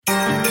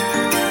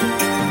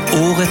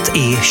Året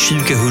är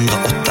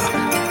 2008.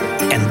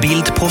 En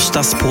bild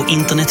postas på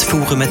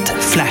internetforumet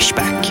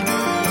Flashback.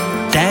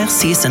 Där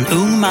ses en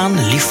ung man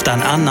lyfta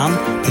en annan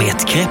med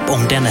ett grepp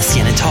om dennes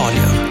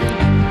genitalier.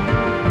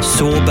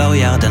 Så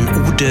börjar den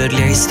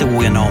odödliga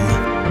historien om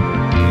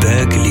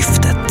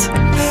böglyftet.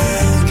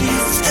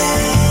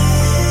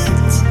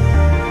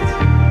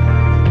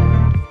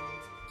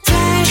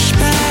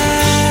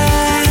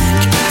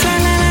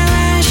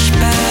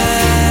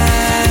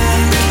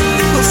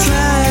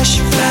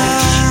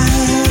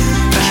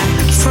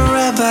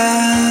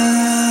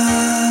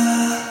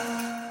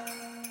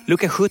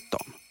 Lucka 17.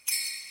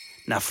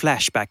 När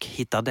Flashback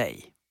hittar dig.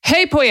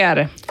 Hej på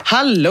er!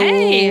 Hallå!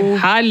 Hej!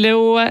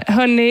 Hallå!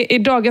 Hörrni, i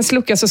dagens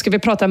lucka så ska vi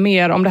prata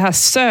mer om det här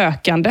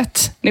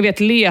sökandet. Ni vet,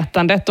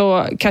 letandet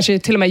och kanske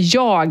till och med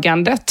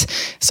jagandet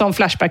som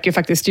Flashback ju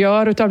faktiskt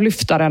gör utav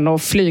lyftaren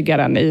och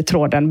flygaren i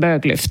tråden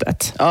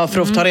böglyftet. Ja,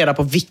 för att ta reda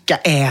på vilka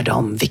är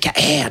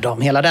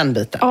de, hela den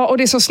biten. Ja, och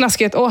det är så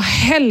snaskigt. Och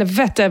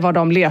helvete vad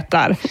de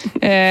letar.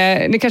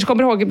 Ni kanske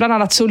kommer ihåg, bland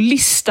annat så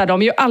listar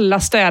de ju alla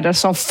städer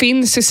som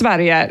finns i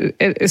Sverige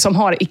som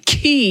har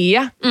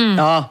IKEA.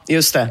 Ja,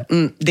 just det.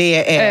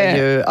 Det är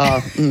ju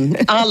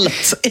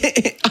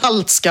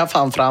allt ska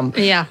fram.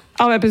 Ja.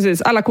 Ja, men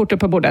precis. Alla korten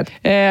på bordet.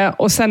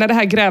 Och sen när det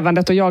här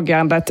grävandet och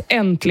jagandet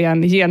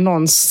äntligen ger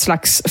någon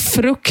slags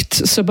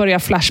frukt så börjar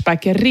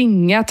Flashback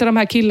ringa till de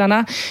här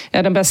killarna.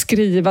 De börjar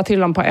skriva till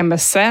dem på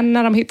MSN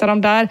när de hittar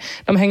dem där.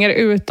 De hänger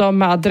ut dem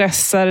med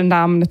adresser,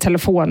 namn,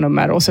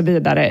 telefonnummer och så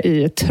vidare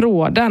i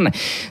tråden.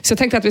 Så jag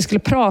tänkte att vi skulle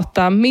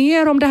prata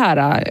mer om det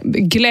här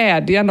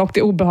glädjen och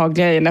det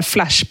obehagliga i när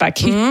Flashback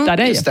hittar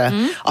dig. Just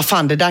det. Ja,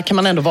 fan, det där kan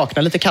man ändå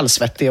vakna lite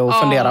kallsvettig och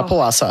fundera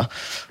på alltså.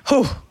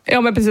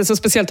 Ja, men precis. Och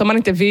speciellt om man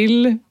inte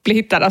vill bli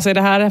hittad. Alltså i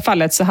det här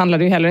fallet så handlar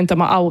det ju heller inte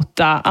om att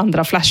outa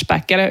andra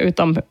flashbackare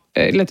utan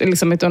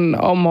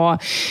om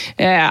att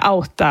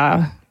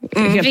outa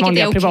helt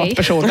vanliga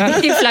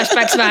privatpersoner. I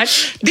Flashbacks värld.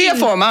 Det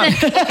får man.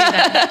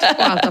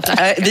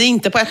 Vi är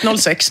inte på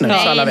 106 nu, så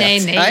alla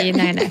vet.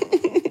 Nej.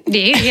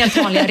 Det är helt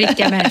vanliga,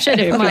 riktiga människor.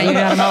 Det man ju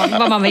göra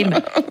vad man vill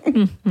med.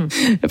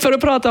 För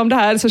att prata om det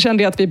här så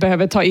kände jag att vi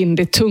behöver ta in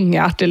det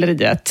tunga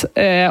artilleriet.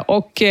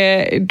 Och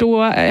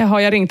då har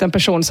jag ringt en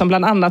person som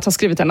bland annat har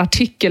skrivit en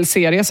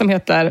artikelserie som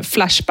heter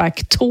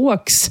Flashback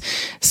Talks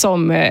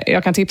som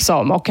jag kan tipsa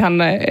om. Och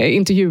han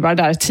intervjuar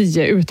där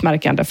 10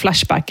 utmärkande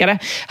flashbackare.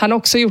 Han har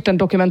också gjort en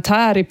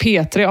dokumentär i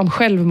P3 om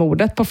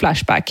självmordet på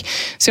Flashback.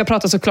 Så jag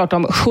pratar såklart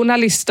om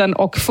journalisten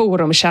och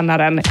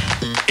forumkännaren.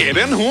 Är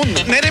det en hon?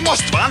 Nej, det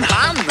måste vara en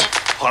han.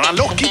 Har han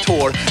lockigt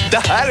hår?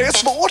 Det här är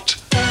svårt.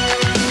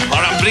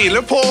 Har han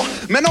briller på,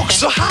 men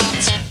också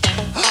hatt?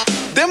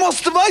 Det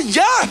måste vara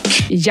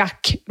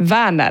Jack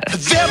Werner.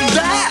 Vem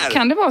där?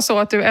 Kan det vara så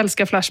att du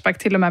älskar Flashback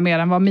till och med mer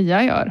än vad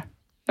Mia gör?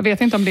 Jag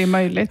vet inte om det är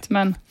möjligt,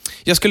 men...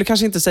 Jag skulle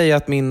kanske inte säga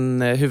att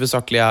min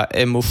huvudsakliga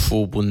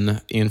emotion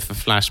inför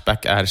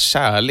Flashback är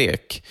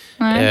kärlek.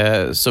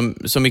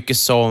 Så mycket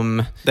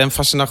som den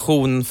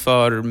fascination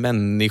för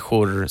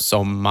människor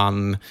som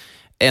man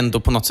ändå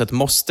på något sätt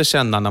måste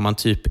känna när man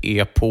typ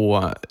är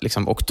på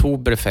liksom,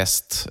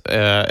 Oktoberfest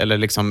eller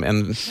liksom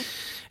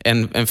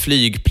en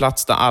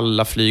flygplats där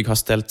alla flyg har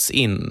ställts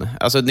in.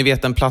 Alltså ni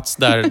vet en plats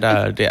där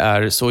det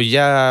är så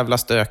jävla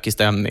stökig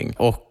stämning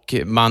och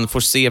man får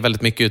se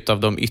väldigt mycket av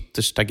de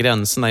yttersta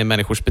gränserna i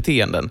människors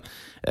beteenden.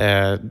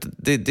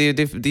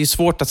 Det är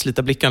svårt att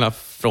slita blickarna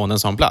från en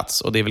sån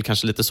plats och det är väl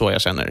kanske lite så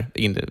jag känner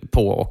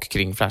på och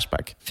kring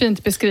Flashback.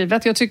 Fint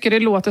beskrivet. Jag tycker det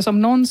låter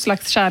som någon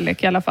slags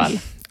kärlek i alla fall.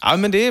 Ja,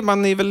 men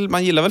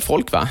man gillar väl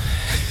folk, va?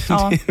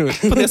 Ja.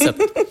 På det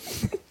sättet.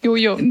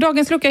 Jo.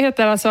 Dagens lucka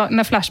heter alltså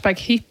När Flashback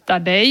hittar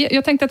dig.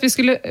 Jag tänkte att vi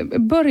skulle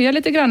börja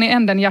lite grann i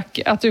änden, Jack,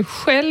 att du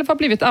själv har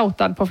blivit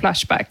outad på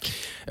Flashback.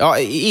 Ja,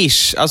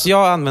 ish. Alltså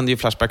jag använde ju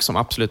Flashback som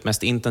absolut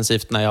mest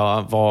intensivt när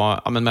jag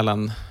var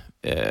mellan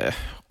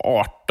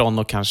 18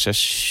 och kanske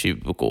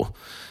 20.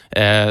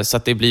 Så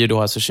att det blir ju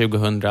då alltså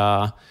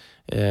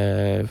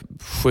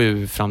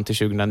 2007 fram till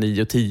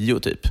 2009 och 10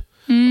 typ.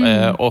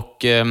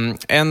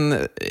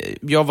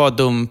 Jag var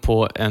dum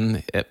på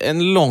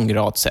en lång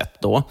rad sätt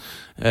då.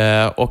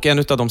 Och en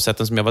av de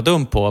sätten som jag var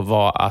dum på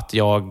var att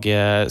jag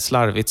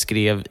slarvigt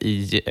skrev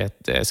i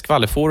ett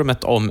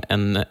skvallerforumet om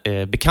en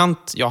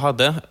bekant jag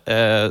hade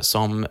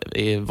som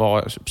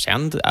var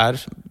känd,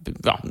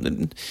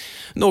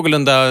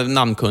 någorlunda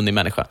namnkunnig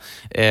människa.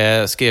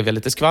 Skrev jag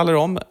lite skvaller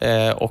om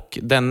och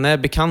denne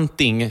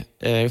bekanting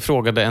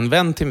frågade en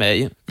vän till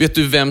mig: vet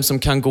du vem som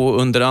kan gå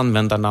under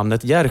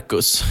användarnamnet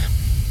Jerkus?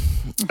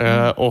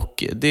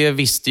 Och det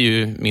visste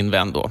ju min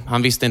vän då.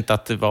 Han visste inte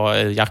att det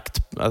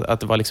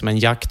var liksom en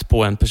jakt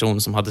på en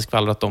person som hade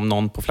skvallrat om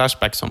någon på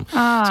Flashback som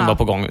var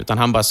på gång, utan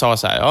han bara sa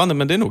så här: ja,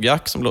 men det är nog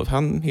Jack som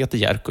han heter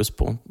Jerkus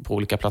på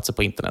olika platser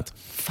på internet.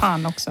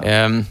 Fan också.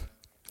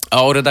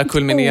 Ja, och det där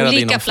kulminerade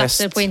i någon fest. Olika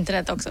platser på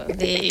internet också.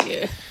 Det är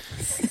ju...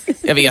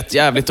 Jag vet,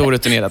 jävligt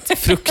orutinerat.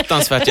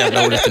 Fruktansvärt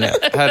jävla orutinerat.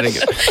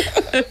 Herregud.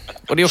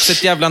 Och det är också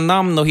ett jävla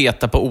namn att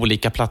heta på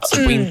olika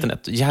platser på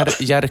internet.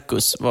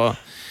 Jerkus,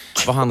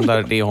 vad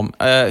handlar det om?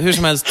 Hur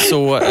som helst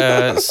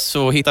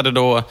så hittade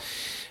då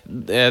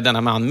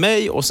denna man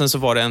mig, och sen så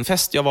var det en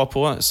fest jag var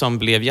på som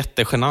blev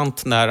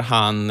jättegenant när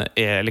han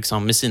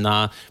liksom med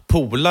sina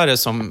polare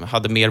som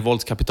hade mer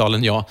våldskapital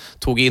än jag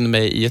tog in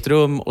mig i ett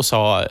rum och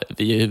sa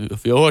vi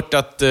har hört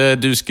att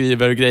du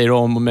skriver grejer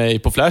om mig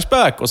på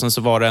Flashback, och sen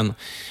så var det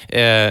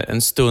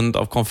en stund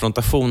av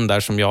konfrontation där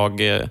som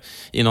jag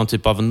i någon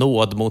typ av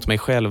nåd mot mig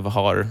själv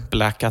har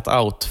blackat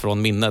out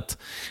från minnet,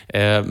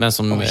 men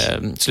som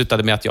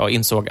slutade med att jag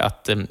insåg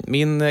att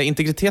min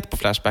integritet på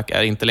Flashback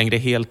är inte längre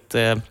helt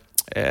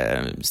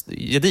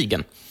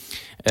gedigen.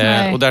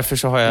 Och därför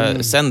så har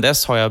jag sen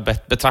dess har jag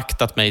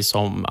betraktat mig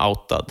som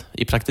outad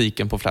i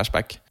praktiken på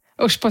Flashback.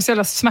 Usch, på ett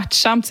jävla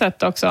smärtsamt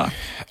sätt också.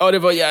 Ja, det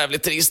var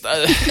jävligt trist.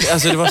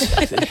 Alltså, det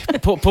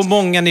var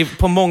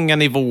på många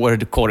nivåer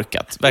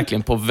korkat.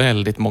 Verkligen på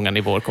väldigt många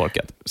nivåer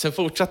korkat. Sen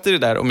fortsatte det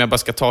där, om jag bara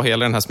ska ta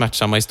hela den här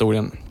smärtsamma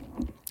historien.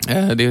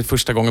 Det är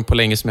första gången på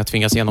länge som jag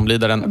tvingas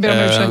genomlida den. Jag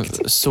ber om ursäkt.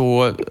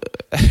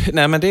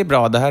 Nej, men det är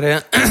bra. Det här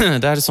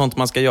är sånt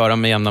man ska göra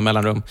med jämna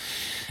mellanrum.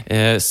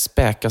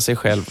 Späka sig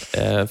själv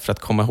för att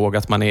komma ihåg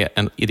att man är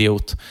en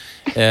idiot.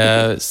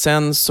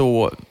 Sen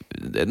så,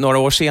 några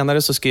år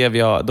senare så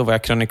då var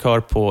jag krönikör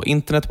på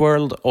Internet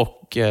World,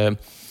 och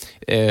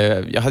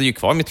jag hade ju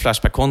kvar mitt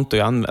Flashback-konto.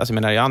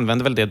 Jag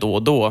använde väl det då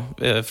och då.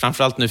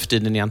 Framförallt nu för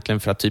tiden egentligen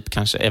för att typ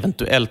kanske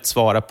eventuellt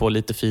svara på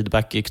lite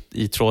feedback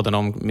i tråden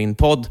om min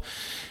podd.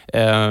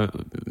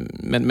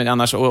 Men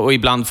annars, och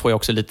ibland får jag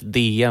också lite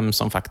DM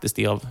som faktiskt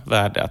är av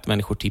värde, att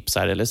människor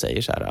tipsar eller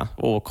säger så här: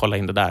 kolla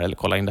in det där eller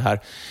kolla in det här.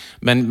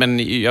 Men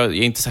jag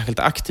är inte särskilt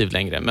aktiv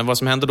längre. Men vad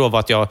som hände då var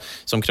att jag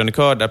som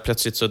krönikör där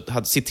plötsligt så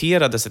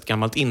citerades ett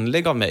gammalt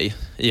inlägg av mig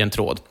i en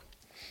tråd.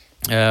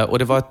 Och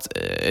det var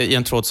i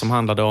en tråd som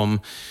handlade om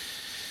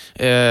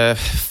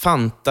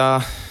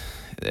Fanta,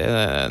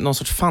 någon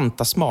sorts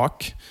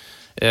Fanta-smak,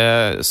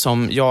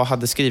 som jag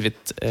hade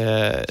skrivit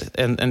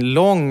en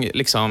lång,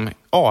 liksom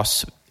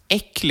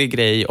asäcklig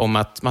grej om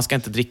att man ska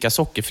inte dricka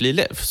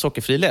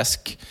sockerfri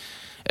läsk.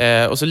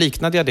 Och så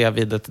liknade jag det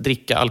vid att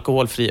dricka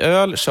alkoholfri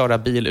öl, köra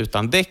bil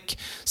utan däck,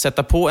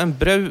 sätta på en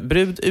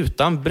brud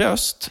utan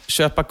bröst,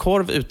 köpa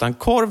korv utan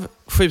korv,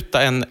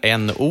 skjuta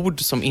en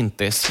ord som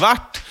inte är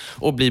svart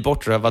och bli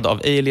bortrövad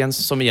av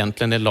aliens som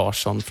egentligen är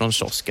Larsson från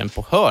kiosken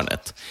på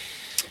hörnet.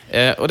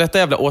 Och detta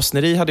jävla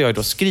åsneri hade jag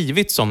då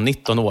skrivit som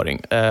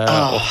 19-åring.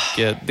 Och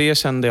det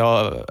kände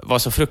jag var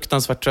så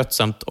fruktansvärt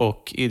tröttsamt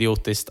och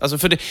idiotiskt.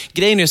 Alltså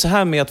grejen är ju så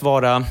här med att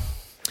vara...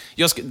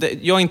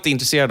 Jag är inte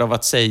intresserad av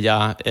att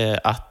säga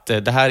att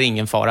det här är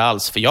ingen fara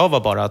alls, för jag var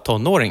bara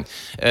tonåring.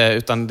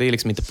 Utan det är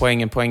liksom inte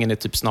poängen. Poängen är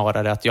typ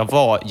snarare att jag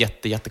var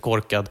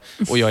jättekorkad,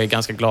 och jag är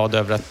ganska glad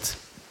över att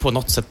på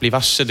något sätt bli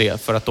varse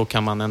det, för att då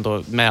kan man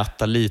ändå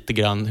mäta lite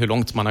grann hur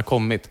långt man har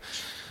kommit.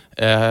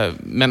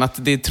 Men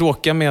att det är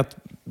tråkiga med att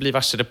bli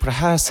varse det på det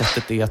här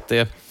sättet är att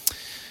det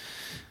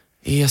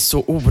är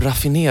så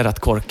oraffinerat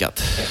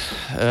korkat.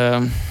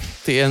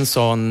 Det är en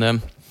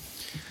sån...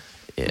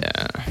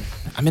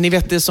 Men ni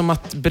vet, det är som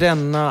att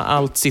bränna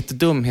allt sitt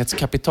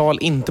dumhetskapital,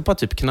 inte på att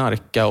typ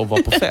knarka och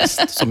vara på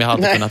fest som jag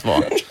hade kunnat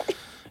vara,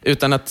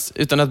 utan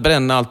att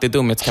bränna allt det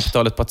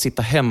dumhetskapitalet på att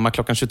sitta hemma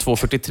klockan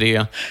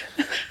 22:43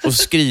 och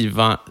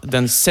skriva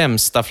den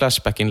sämsta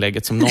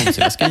Flashback-inlägget som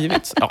någonsin har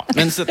skrivits.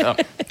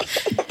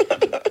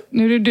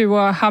 Nu är det du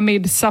och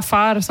Hamid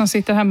Safar som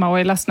sitter hemma och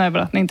är ledsna över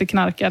att ni inte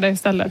knarkade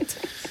istället.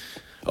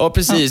 Ja,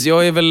 precis.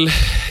 Jag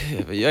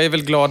är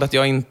väl glad att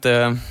jag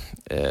inte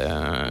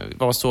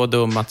var så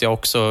dum att jag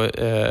också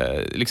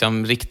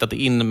liksom riktade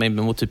in mig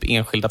mot typ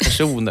enskilda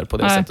personer på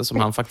det sättet som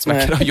han faktiskt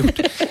verkar ha gjort.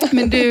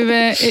 Men du,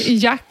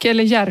 Jack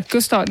eller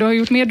Jerkus då, du har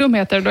gjort mer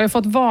dumheter. Du har ju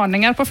fått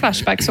varningar på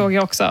Flashback, såg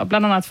jag också.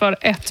 Bland annat för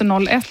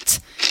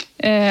 101.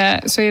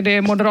 Så är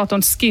det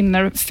moderatorn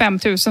Skinner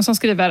 5000 som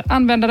skriver: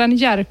 användaren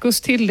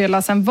Jerkus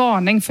tilldelas en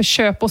varning för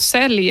köp och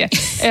sälj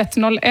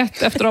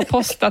 101 efter att ha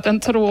postat en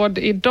tråd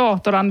i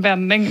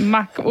datoranvändning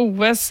Mac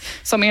OS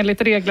som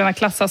enligt reglerna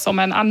klassas som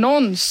en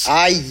annons.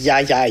 Aj.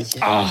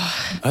 Ja,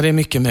 det är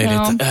mycket möjligt.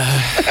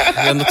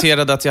 Ja. Jag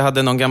noterade att jag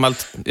hade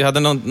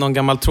någon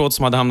gammal tråd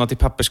som hade hamnat i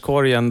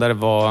papperskorgen där det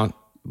var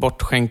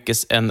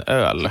bortskänkes en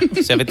öl.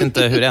 Så jag vet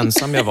inte hur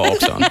ensam jag var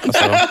också.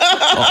 Alltså,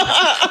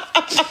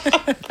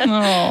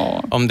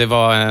 om det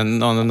var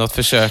något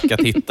försök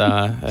att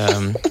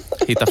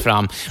hitta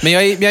fram. Men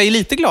jag är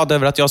lite glad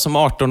över att jag som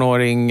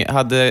 18-åring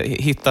hade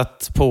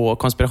hittat på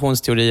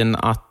konspirationsteorin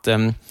att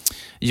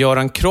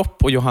Göran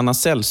Kropp och Johanna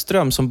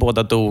Sällström, som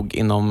båda dog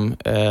inom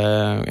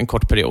en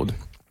kort period,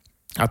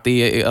 att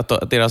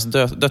deras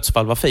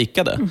dödsfall var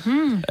fejkade.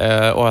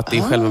 Och att det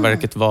i själva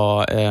verket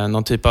var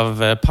någon typ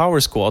av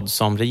power squad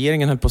som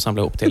regeringen höll på att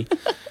samla ihop till.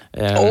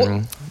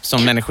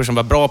 Som människor som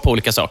var bra på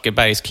olika saker,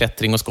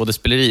 bergsklättring och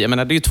skådespeleri. Jag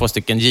menar, det är ju 2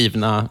 stycken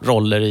givna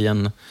roller i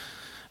en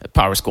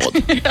power squad.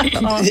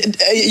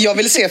 Jag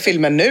vill se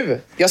filmen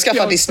nu. Jag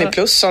skaffar Disney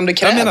Plus om det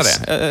krävs. Jag menar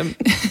det.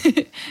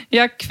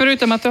 Jack,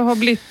 förutom att du har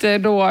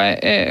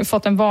blivit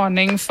fått en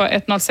varning för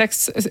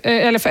 106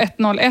 eller för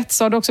 101,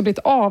 så har du också blivit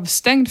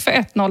avstängd för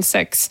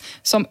 106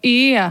 som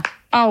är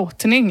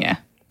outning.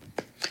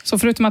 Så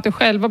förutom att du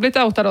själv har blivit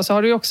outad då, så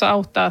har du också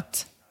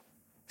outat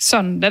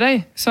sönder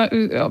dig?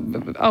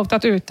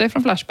 Outat ut dig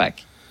från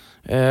Flashback?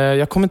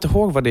 Jag kommer inte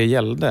ihåg vad det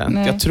gällde.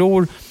 Nej. Jag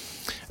tror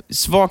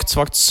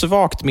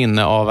svagt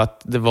minne av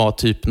att det var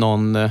typ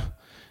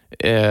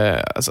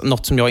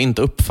något som jag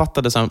inte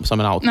uppfattade som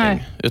en outing.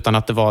 Nej. Utan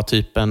att det var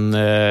typ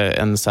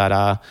en så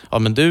här, ja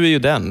men du är ju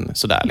den,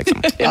 sådär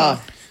liksom. Ja.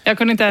 Jag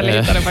kunde inte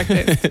heller hitta det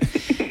faktiskt.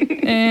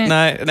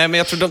 Nej, men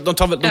jag tror de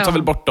tar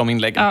väl bort de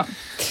inläggen. Ja.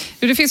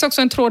 Det finns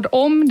också en tråd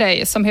om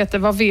dig som heter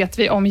Vad vet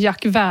vi om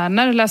Jack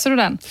Werner? Läser du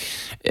den?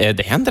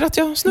 Det händer att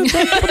jag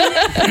snubblar på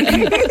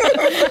den.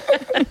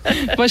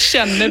 Vad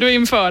känner du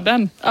inför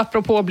den?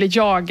 Apropå att bli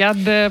jagad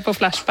på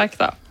Flashback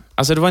då?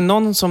 Alltså det var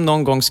någon som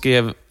någon gång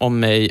skrev om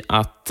mig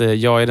att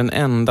jag är den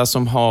enda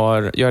som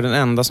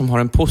har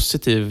en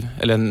positiv,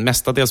 eller en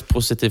mestadels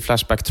positiv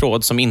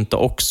Flashback-tråd som inte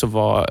också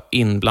var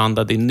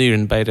inblandad i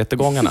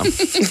Nürnberg-rättegångarna.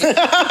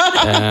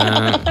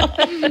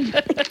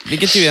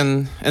 Vilket ju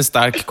är en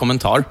stark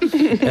kommentar.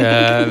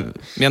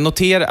 Men jag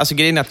noterar, alltså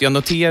grejen är att jag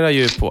noterar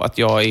ju på att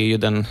jag är ju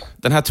den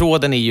här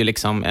tråden är ju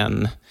liksom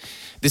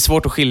det är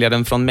svårt att skilja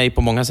den från mig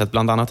på många sätt,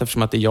 bland annat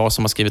eftersom att det är jag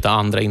som har skrivit det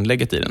andra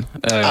inlägget i den.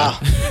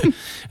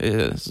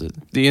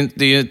 Det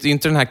är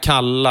inte den här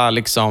kalla,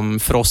 liksom,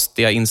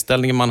 frostiga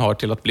inställningen man har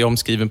till att bli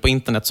omskriven på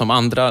internet som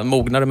andra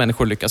mognare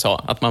människor lyckas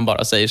ha. Att man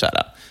bara säger så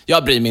här: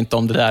 jag bryr mig inte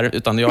om det där,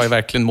 utan jag är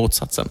verkligen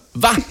motsatsen.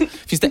 Va?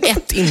 Finns det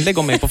ett inlägg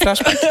om mig på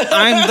Flashback?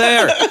 I'm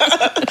there!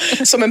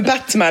 Som en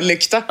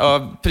Batman-lykta.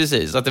 Ja,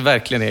 precis. Att det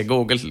verkligen är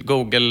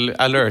Google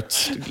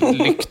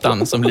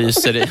Alert-lyktan som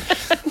lyser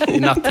i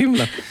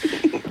natthimlen.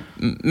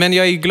 Men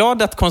jag är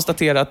glad att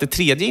konstatera att det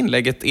tredje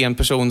inlägget är en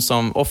person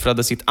som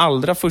offrade sitt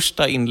allra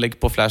första inlägg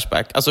på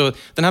Flashback. Alltså,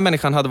 den här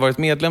människan hade varit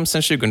medlem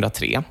sedan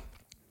 2003.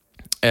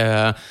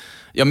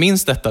 Jag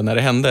minns detta när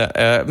det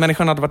hände.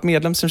 Människan hade varit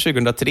medlem sedan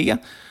 2003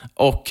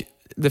 och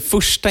det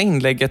första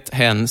inlägget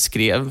hen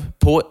skrev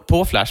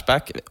på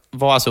Flashback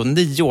var alltså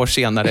 9 år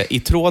senare i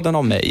tråden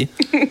om mig.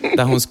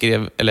 Där hon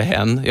skrev, eller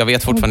hen, jag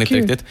vet fortfarande inte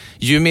riktigt.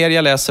 Ju mer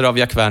jag läser av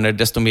Jack Werner,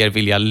 desto mer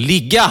vill jag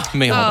ligga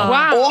med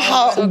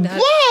honom.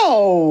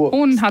 Wow!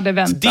 Hon hade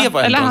väntat. Det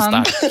var ändå eller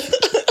han.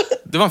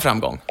 Det var en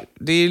framgång.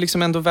 Det är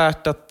liksom ändå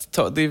värt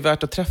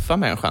att träffa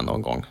människan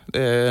någon gång.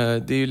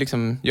 Det är ju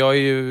liksom, jag är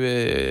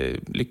ju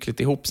lyckligt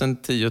ihop sedan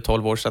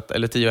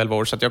 10-11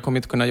 år, så att jag kommer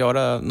inte kunna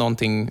göra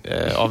någonting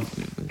av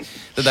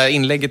det där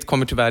inlägget.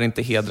 Kommer tyvärr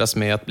inte hedras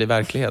med att bli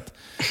verklighet.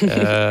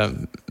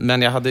 Men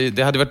det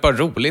hade varit bara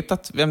roligt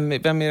att vem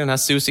är den här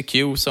Susie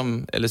Q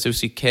eller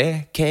Susie K?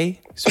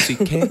 Susie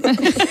K?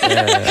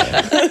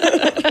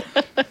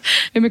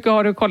 Hur mycket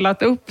har du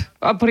kollat upp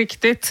på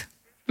riktigt?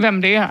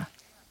 Vem det är?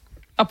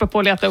 Apropå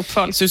att leta upp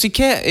folk.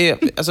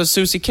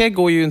 Susie K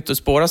går ju inte att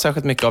spåra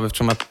särskilt mycket av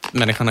eftersom att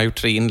människan har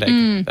gjort 3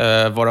 inlägg.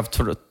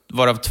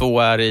 Varav 2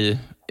 är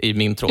i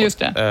min tråd. Just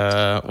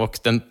det. Och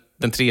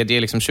den tredje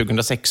är liksom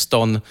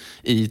 2016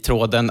 i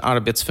tråden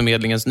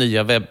Arbetsförmedlingens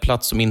nya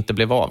webbplats som inte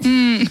blev av.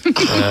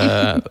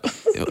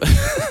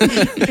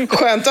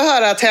 Skönt att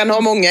höra att hen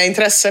har många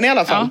intressen i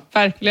alla fall. Ja,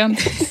 verkligen.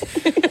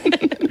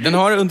 Den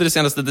har under det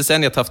senaste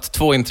decenniet haft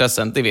 2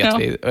 intressen, det vet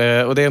vi.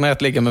 Och det ena är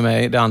att ligga med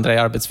mig, det andra är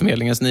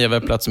Arbetsförmedlingens nya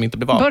webbplats som inte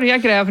blev av. Börja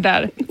gräv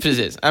där.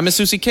 Precis. Men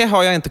Susie K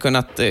har jag inte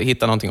kunnat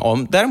hitta någonting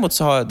om. Däremot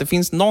så det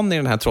finns någon i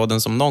den här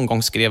tråden som någon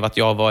gång skrev att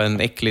jag var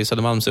en äcklig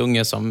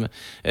Södermalmsunge som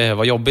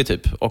var jobbig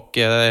typ. Och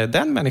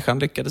den människan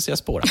lyckades jag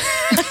spåra.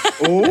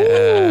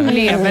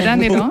 Lever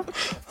den idag?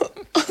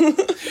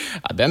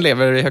 Ja, den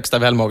lever i högsta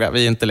välmåga.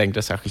 Vi är inte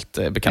längre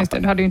särskilt bekanta.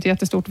 Du hade ju inte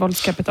jättestort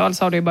våldskapital,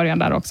 sa du i början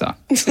där också.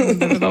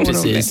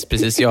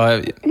 Precis.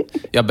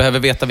 Jag behöver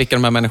veta vilka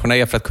de här människorna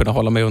är för att kunna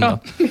hålla mig undan.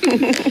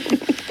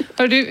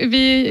 Ja.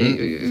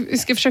 Vi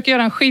ska försöka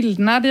göra en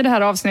skillnad i det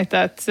här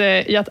avsnittet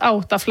i att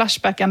outa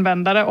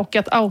Flashback-användare och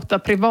att outa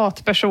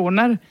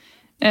privatpersoner.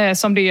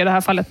 Som det är i det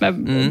här fallet med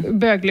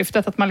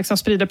böglyftet, att man liksom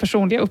sprider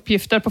personliga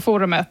uppgifter på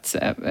forumet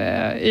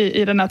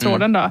i den här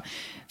tråden då.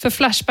 För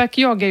Flashback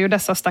jagar ju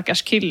dessa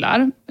stackars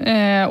killar.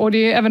 Och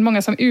det är även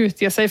många som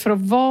utger sig för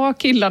att vara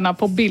killarna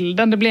på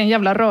bilden. Det blir en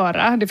jävla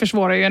röra. Det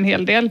försvårar ju en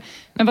hel del.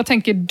 Men vad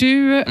tänker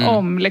du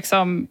om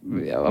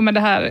det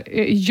här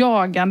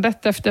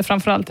jagandet efter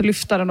framförallt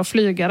lyftaren och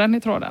flygaren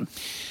i tråden?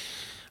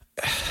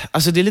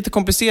 Alltså det är lite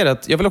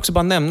komplicerat. Jag vill också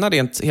bara nämna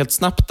det helt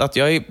snabbt att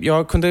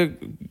jag kunde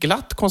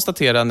glatt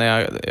konstatera när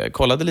jag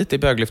kollade lite i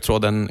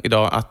böglyfttråden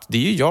idag att det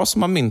är ju jag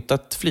som har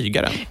myntat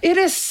flygaren. Är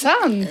det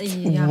sant?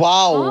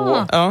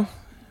 Wow! Ja.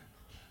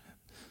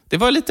 Det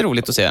var lite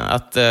roligt att se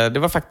att det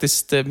var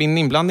faktiskt min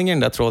inblandning i den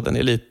där tråden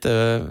är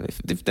lite,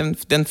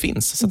 den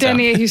finns så att den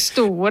säga. Är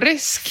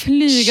historisk.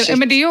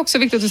 Men det är också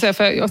viktigt att säga,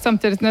 för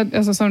samtidigt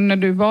när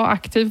du var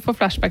aktiv på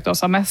Flashback då,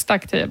 som mest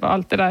aktiv och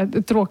allt det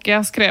där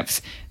tråkiga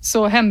skrevs,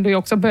 så hände ju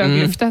också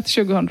böglyftet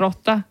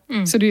 2008.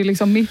 Så det är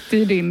liksom mitt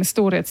i din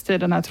storhetstid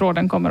den här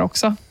tråden kommer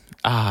också.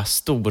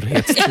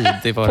 storhetstid.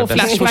 Det var på det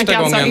Flashback första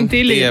alltså, gången. Inte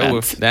i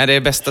livet. Det är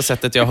det bästa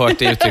sättet jag har hört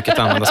det uttrycket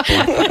användas på.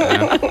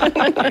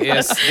 Det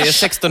är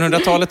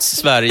 1600-talets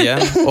Sverige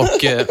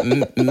och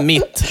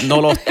mitt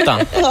 08.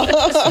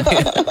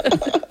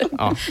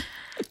 Ja.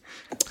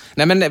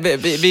 Nej, men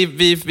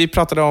vi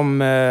pratade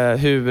om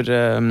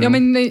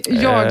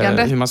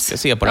hur man ska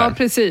se på det här. Ja,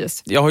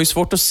 precis. Jag har ju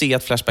svårt att se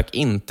att Flashback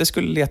inte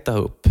skulle leta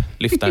upp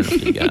lyftaren och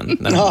flygaren.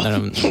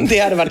 Det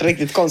hade varit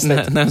riktigt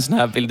konstigt. När en sån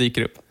här bild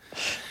dyker upp.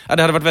 Ja,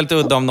 det hade varit väldigt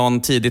udda om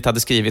någon tidigt hade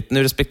skrivit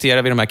nu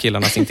respekterar vi de här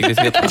killarnas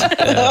integritet.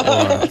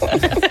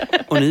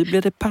 Och nu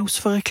blir det paus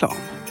för reklam.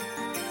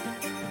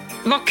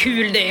 Vad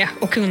kul det är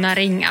att kunna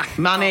ringa.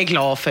 Man är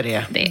glad för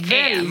det. Det är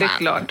Väldigt man.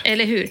 glad.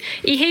 Eller hur?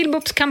 I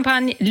Halebops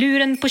kampanj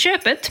Luren på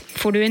köpet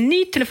får du en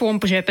ny telefon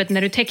på köpet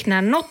när du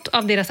tecknar något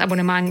av deras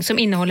abonnemang som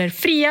innehåller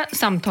fria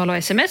samtal och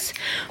sms.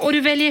 Och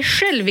du väljer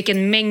själv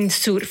vilken mängd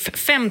surf.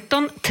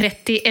 15,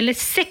 30 eller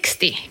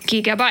 60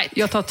 gigabyte.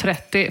 Jag tar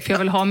 30 för jag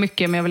vill ha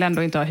mycket men jag vill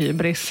ändå inte ha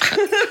hybris.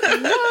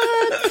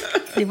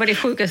 Det var det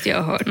sjukaste jag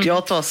har hört.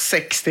 Jag tar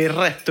 60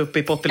 rätt upp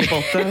i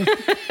pottelipotten.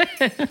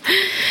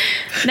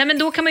 Nej, men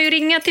då kan man ju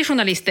ringa till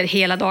journalister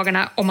hela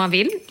dagarna om man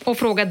vill och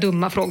fråga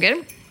dumma frågor.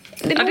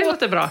 Det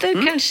låter bra.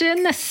 Kanske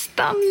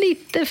nästan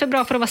lite för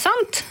bra för att vara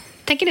sant.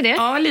 Tänker ni det?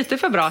 Ja, lite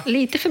för bra.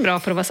 Lite för bra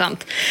för att vara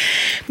sant.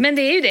 Men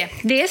det är ju det.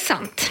 Det är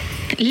sant.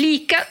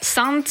 Lika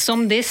sant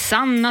som det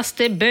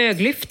sannaste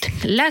böglyft.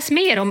 Läs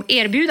mer om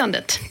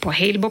erbjudandet på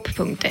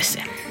halebop.se.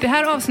 Det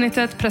här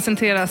avsnittet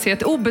presenteras i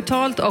ett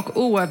obetalt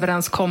och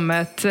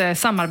oöverenskommet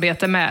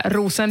samarbete med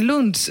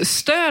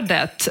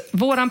Rosenlundsstödet.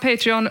 Våran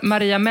Patreon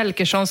Maria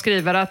Melkersson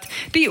skriver att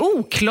det är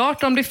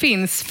oklart om det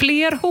finns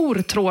fler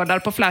hortrådar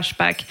på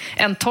Flashback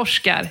än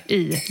torskar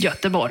i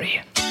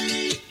Göteborg.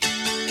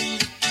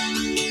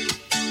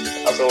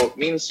 Alltså,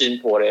 min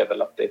syn på det är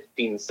väl att det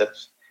finns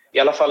i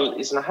alla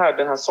fall i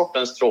den här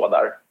sortens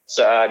trådar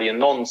så är det ju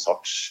någon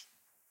sorts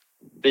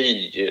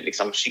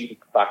liksom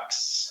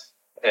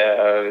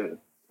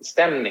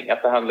stämning.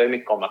 Att det handlar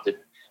mycket om att typ,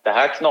 det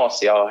här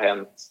knasiga har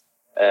hänt.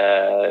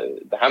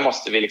 Det här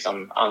måste vi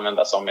liksom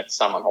använda som ett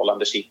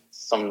sammanhållande kitt,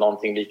 som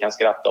någonting vi kan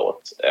skratta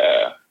åt.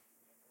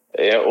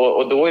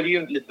 Och då är det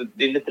ju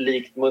lite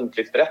likt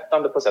muntligt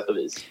berättande på sätt och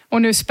vis.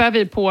 Och nu spär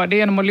vi på det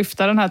genom att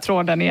lyfta den här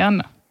tråden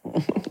igen.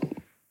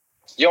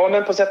 Ja,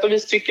 men på sätt och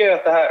vis tycker jag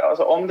att det här,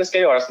 alltså, om det ska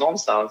göras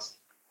någonstans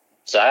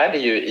så är det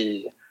ju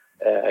i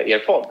er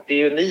podd. Det är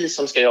ju ni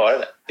som ska göra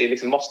det. Det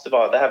liksom måste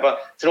vara,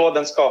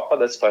 tråden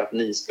skapades för att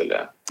ni skulle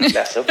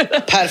läsa upp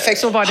det.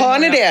 Perfekt. Hör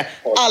ni det?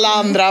 Alla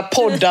andra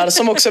poddar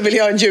som också vill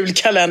göra en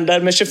julkalender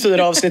med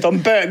 24 avsnitt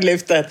om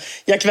böglyftet.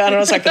 Jack Werner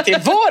har sagt att det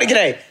är vår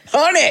grej.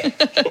 Hör ni?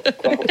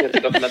 De får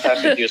till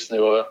dokumentärt just nu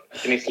och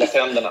gnissla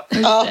tänderna.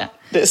 Ja,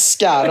 det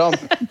ska de.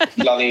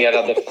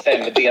 Planerade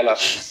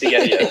 5-delars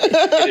serier.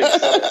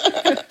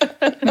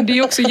 Men det är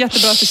ju också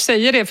jättebra att du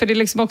säger det, för det är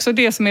liksom också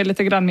det som är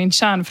lite grann min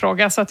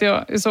kärnfråga. Så att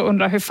jag så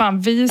undrar hur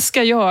fan vi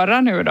ska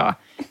göra nu då.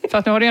 För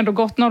att nu har det ändå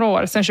gått några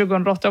år sedan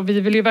 2008 och vi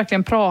vill ju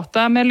verkligen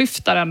prata med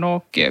lyftaren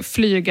och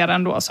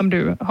flygaren då, som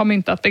du har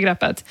myntat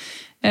begreppet.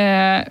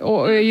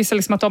 Och jag gissar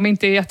liksom att de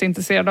inte är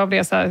jätteintresserade av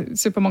det så här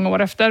supermånga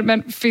år efter.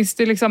 Men finns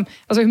det liksom,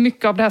 alltså hur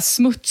mycket av det här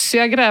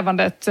smutsiga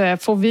grävandet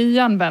får vi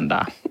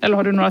använda? Eller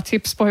har du några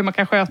tips på hur man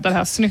kan sköta det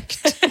här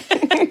snyggt?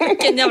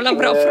 Vilken jävla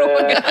bra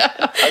fråga.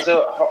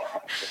 Alltså,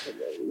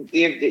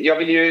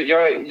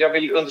 jag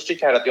vill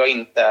understryka här att jag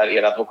inte är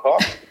er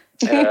advokat.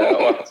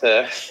 Och att,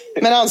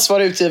 men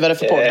ansvarig utgivare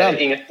för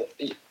podden.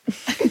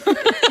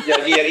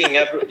 Jag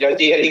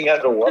ger inga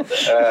råd,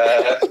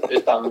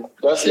 utan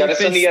jag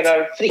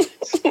resonerar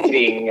fritt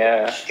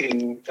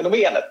kring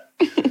fenomenet.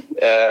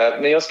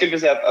 Men jag skulle vilja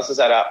säga att alltså,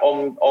 så här,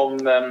 om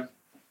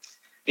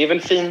det är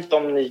väl fint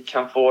om ni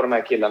kan få de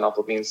här killarna att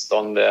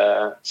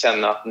åtminstone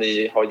känna att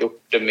ni har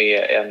gjort det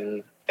med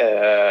en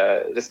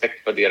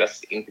respekt för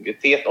deras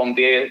integritet. Om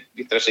det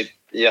yttrar sig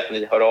i att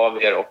ni hör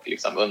av er och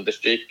liksom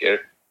understryker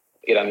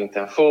er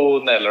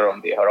intention, eller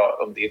om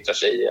det yttrar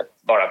sig i att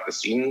bara att det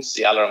syns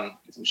i alla de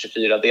liksom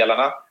 24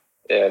 delarna,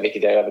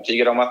 vilket jag är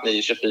övertygad om att ni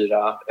i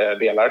 24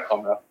 delar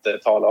kommer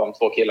att tala om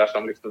två killar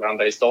som lyfter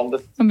varandra i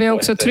ståndet. Vi har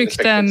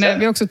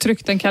också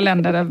tryckt en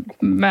kalender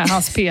med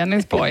hans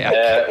penis på. Ja.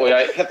 Och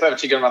jag är helt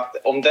övertygad om att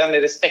om den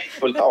är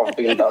respektfullt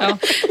avbildad. Ja.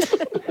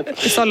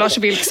 Det sa Lars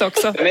Vilks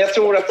också. Men jag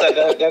tror att det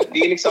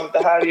är liksom,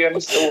 det här är ju en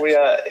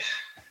historia.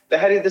 Det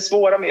här är det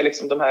svåra med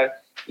liksom de här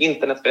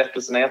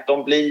internetberättelserna, är att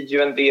de blir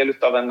ju en del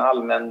av en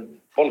allmän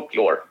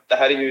folklore. Det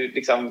här är ju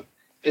liksom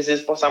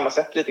precis på samma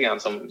sätt lite grann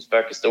som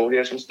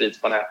spökhistorier som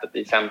sprids på nätet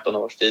i 15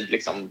 års tid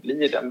liksom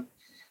blir den.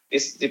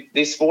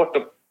 Det är svårt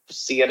att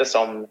se det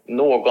som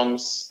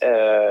någons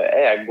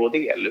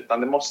ägodel,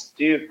 utan det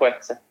måste ju på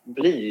ett sätt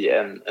bli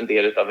en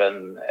del av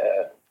en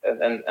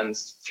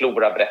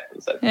flora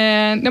berättelser.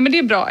 Nej, men det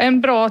är bra.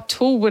 En bra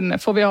ton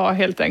får vi ha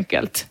helt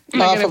enkelt.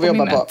 Ja, får vi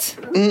jobba på.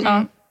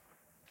 Ja.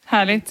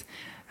 Härligt.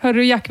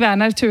 Hörru Jack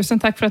Werner, tusen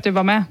tack för att du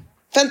var med.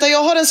 Vänta,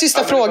 jag har en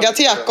sista fråga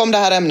till Jack om det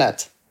här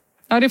ämnet.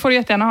 Ja, det får du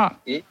jättegärna ha.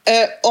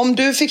 Om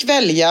du fick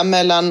välja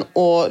mellan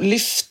att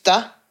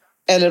lyfta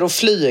eller att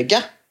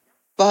flyga,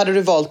 vad hade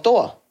du valt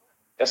då?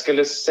 Jag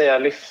skulle säga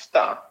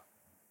lyfta.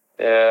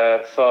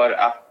 För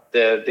att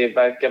det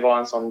verkar vara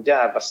en sån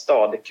jävla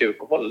stadig kuk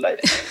att hålla i.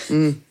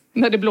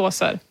 När det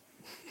blåser.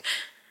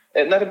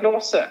 När det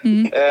blåser.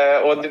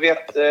 Och du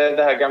vet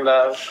det här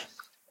gamla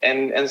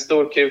en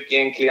stor kuk är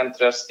en klen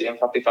tröst i en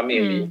fattig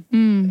familj.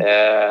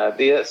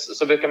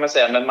 Så brukar man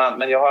säga,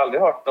 men jag har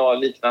aldrig hört något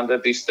liknande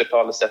dystert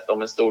talesätt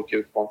om en stor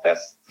kuk på en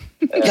fest.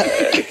 Det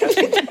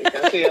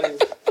kanske är en...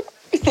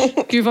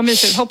 Gud vad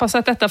mysigt. Hoppas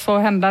att detta får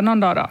hända någon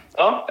dag då.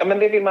 Ja, men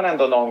det vill man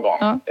ändå någon gång.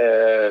 Ja.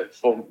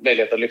 Få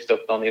möjlighet att lyfta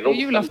upp någon i roten. Det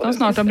är julafton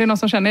snart, om det är någon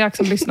som känner Jack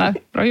som lyssnar.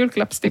 Bra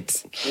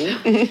julklappstips.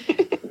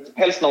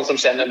 Helst någon som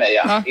känner mig,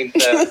 ja.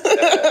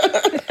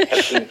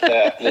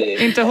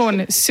 Inte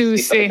hon,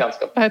 Susie.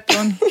 Vad heter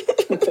hon?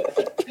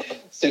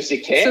 Susie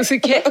K. Susie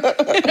K.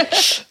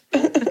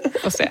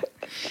 Får se.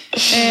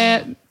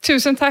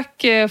 Tusen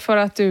tack för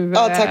att du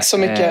tack så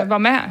mycket. Var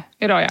med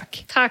idag,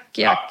 Jack. Tack,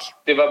 Jack. Ja,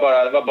 det var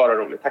bara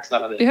roligt. Tack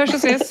snälla ni. Vi hörs och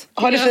ses.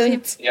 Ha det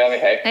fint. Ja, vi,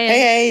 hej. Hej,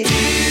 hej.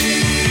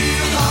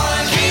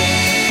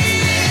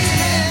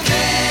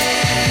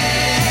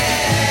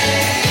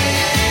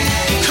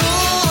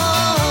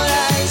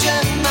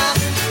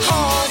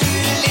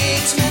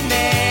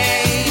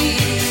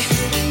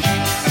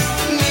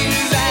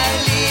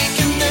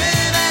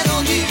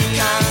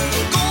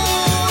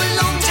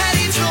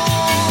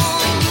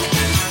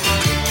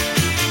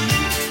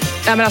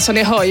 Nej, men alltså,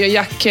 ni hör ju,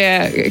 Jack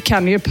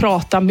kan ju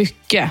prata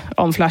mycket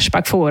om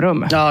Flashback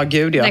Forum. Ja,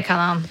 gud ja. Det kan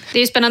han. Det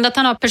är ju spännande att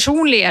han har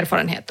personlig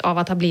erfarenhet av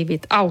att ha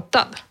blivit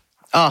outad.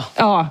 Ja,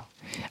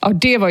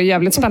 det var ju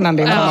jävligt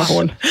spännande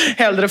information.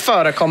 Hellre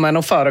förekomma än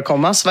att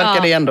förekommas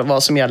verkar det ändå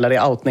vara som gäller i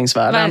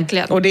outningsvärlden.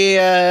 Verkligen. Och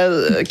det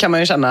kan man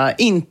ju känna,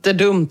 inte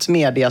dumt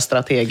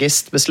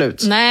mediastrategiskt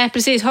beslut. Nej,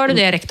 precis. Hör du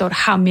det, rektor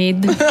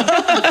Hamid?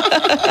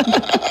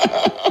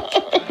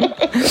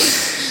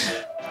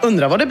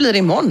 Undrar vad det blir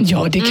imorgon.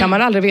 Ja, det kan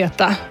man aldrig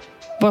veta.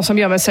 Vad som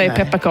gör med sig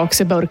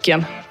pepparkaks i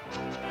burken.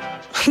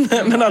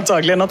 Men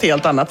antagligen något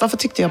helt annat. Varför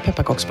tyckte jag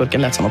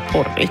pepparkaksburken lät som något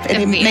porrigt? Är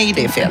det mig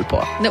det är fel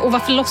på? Och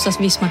varför låtsas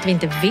vi som att vi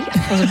inte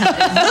vet vad som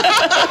händer?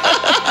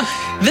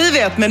 Vi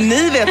vet, men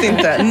ni vet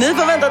inte. Ni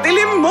får vänta till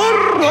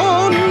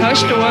imorgon.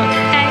 Hörs då.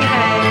 Hej,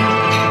 hej.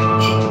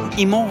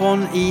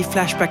 Imorgon i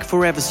Flashback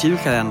Forevers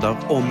julkalender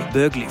om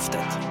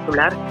böglyftet.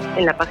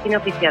 En la página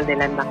oficial de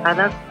la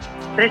embajada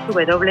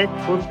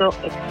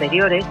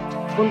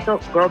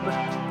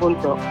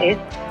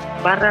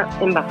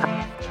www.exteriores.gov.es/embajada.